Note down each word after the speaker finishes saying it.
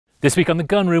This week on the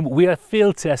Gun Room, we are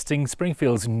field testing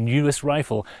Springfield's newest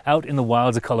rifle out in the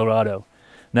wilds of Colorado.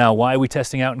 Now, why are we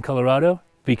testing out in Colorado?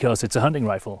 Because it's a hunting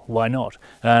rifle. Why not?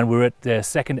 And we're at the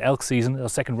second elk season, or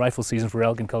second rifle season for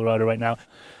elk in Colorado right now.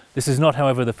 This is not,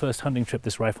 however, the first hunting trip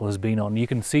this rifle has been on. You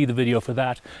can see the video for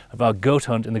that of our goat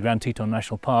hunt in the Grand Teton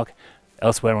National Park,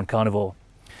 elsewhere on Carnivore.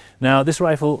 Now, this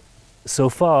rifle so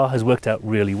far has worked out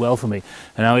really well for me.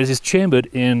 And now it is chambered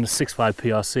in 6.5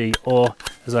 PRC, or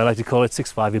as I like to call it,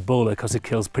 6.5 Ebola, because it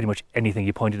kills pretty much anything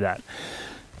you point it at.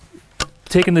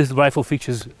 Taking this rifle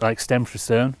features like stem to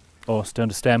stern, or stern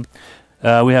to stem.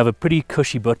 We have a pretty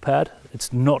cushy butt pad.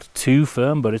 It's not too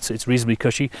firm, but it's reasonably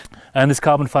cushy. And this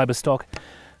carbon fiber stock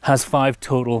has 5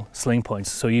 total sling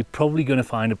points, so you're probably going to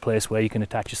find a place where you can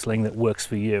attach a sling that works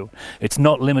for you. It's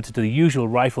not limited to the usual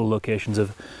rifle locations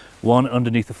of one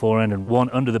underneath the forend and one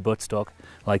under the buttstock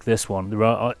like this one. There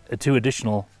are 2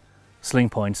 additional sling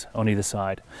points on either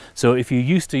side. So if you're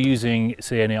used to using,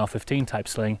 say, an AR-15 type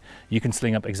sling, you can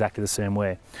sling up exactly the same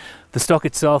way. The stock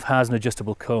itself has an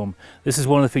adjustable comb. This is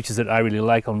one of the features that I really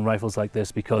like on rifles like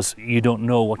this, because you don't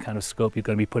know what kind of scope you're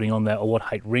going to be putting on there or what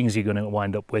height rings you're going to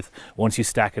wind up with once you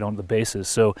stack it onto the bases.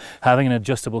 So having an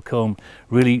adjustable comb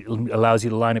really allows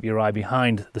you to line up your eye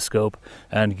behind the scope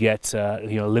and get,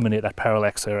 eliminate that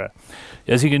parallax error.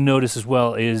 As you can notice as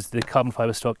well, is the carbon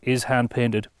fiber stock is hand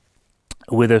painted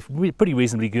with a pretty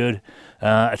reasonably good,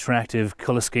 attractive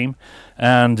color scheme,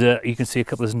 and you can see a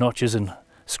couple of notches and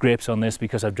scrapes on this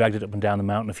because I've dragged it up and down the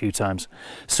mountain a few times.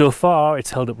 So far it's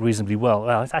held up reasonably well.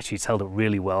 Well, it's held up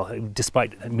really well,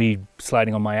 despite me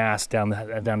sliding on my ass down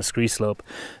the scree slope.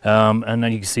 And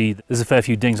then you can see there's a fair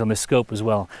few dings on this scope as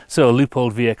well. So a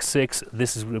Leupold VX6,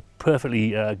 this is a perfectly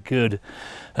good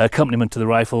accompaniment to the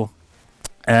rifle,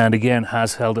 and again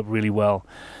has held up really well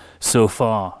so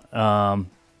far.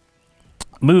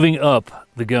 Moving up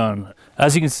the gun,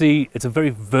 as you can see, it's a very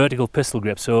vertical pistol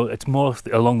grip, so it's more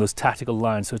along those tactical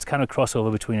lines, so it's kind of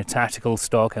crossover between a tactical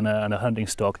stock and a hunting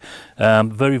stock.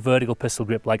 Very vertical pistol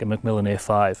grip like a Macmillan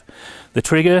A5. The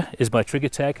trigger is by Trigger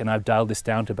Tech, and I've dialed this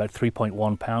down to about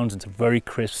 3.1 pounds. It's a very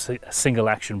crisp single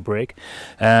action break,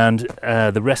 and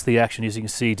the rest of the action, as you can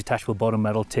see, detachable bottom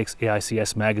metal, takes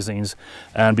AICS magazines,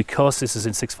 and because this is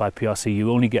in 6.5 PRC,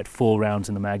 you only get 4 rounds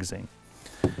in the magazine.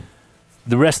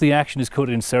 The rest of the action is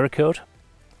coated in Cerakote,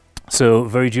 so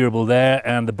very durable there,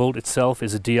 and the bolt itself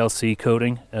is a DLC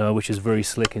coating, which is very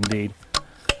slick indeed.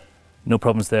 No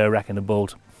problems there racking the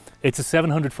bolt. It's a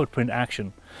 700 footprint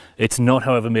action. It's not,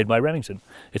 however, made by Remington.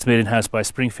 It's made in-house by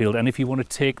Springfield, and if you want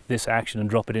to take this action and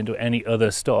drop it into any other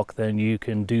stock, then you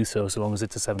can do so long as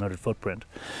it's a 700 footprint.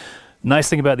 Nice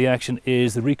thing about the action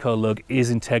is the recoil lug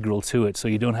is integral to it, so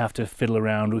you don't have to fiddle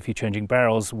around if you're changing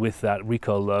barrels with that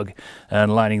recoil lug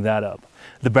and lining that up.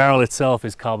 The barrel itself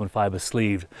is carbon fiber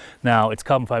sleeved. Now, it's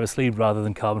carbon fiber sleeved rather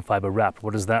than carbon fiber wrapped.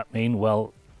 What does that mean?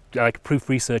 Well, like a proof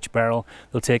research barrel,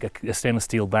 they'll take a stainless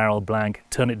steel barrel blank,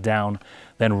 turn it down,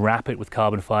 then wrap it with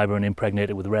carbon fiber and impregnate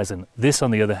it with resin. This,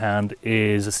 on the other hand,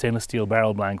 is a stainless steel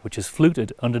barrel blank which is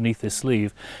fluted underneath this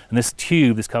sleeve, and this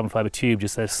tube, this carbon fiber tube,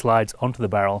 just slides onto the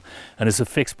barrel and is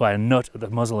affixed by a nut at the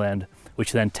muzzle end,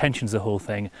 which then tensions the whole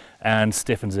thing and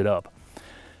stiffens it up.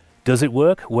 Does it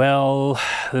work? Well,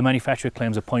 the manufacturer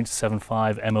claims a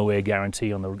 .75 MOA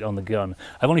guarantee on the gun.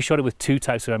 I've only shot it with 2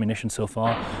 types of ammunition so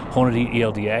far: Hornady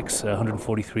ELDX,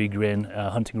 143 grain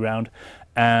hunting round,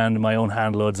 and my own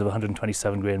hand loads of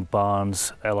 127 grain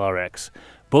Barnes LRX,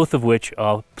 both of which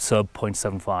are sub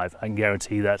 .75. I can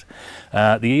guarantee that.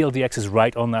 The ELDX is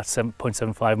right on that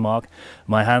 .75 mark.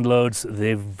 My hand loads,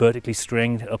 they're vertically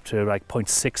stringed up to like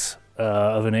 0.6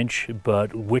 of an inch,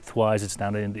 but width-wise it's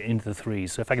down into the 3s.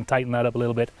 So if I can tighten that up a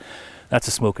little bit, that's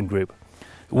a smoking group.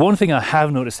 One thing I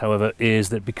have noticed, however, is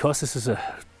that because this is a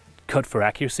cut for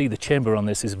accuracy, the chamber on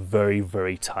this is very,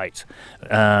 very tight,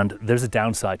 and there's a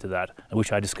downside to that,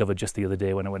 which I discovered just the other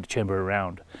day when I went to chamber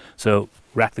around. So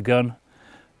rack the gun,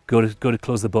 go to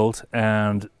close the bolt,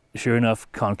 and sure enough,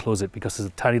 can't close it because there's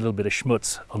a tiny little bit of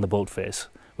schmutz on the bolt face,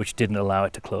 which didn't allow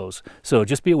it to close. So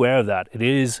just be aware of that. It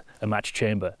is a matched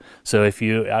chamber. So if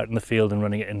you're out in the field and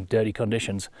running it in dirty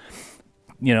conditions,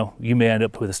 you may end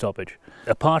up with a stoppage.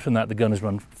 Apart from that, the gun is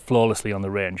run flawlessly on the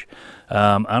range.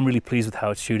 I'm really pleased with how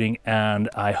it's shooting, and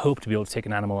I hope to be able to take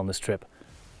an animal on this trip.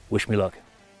 Wish me luck.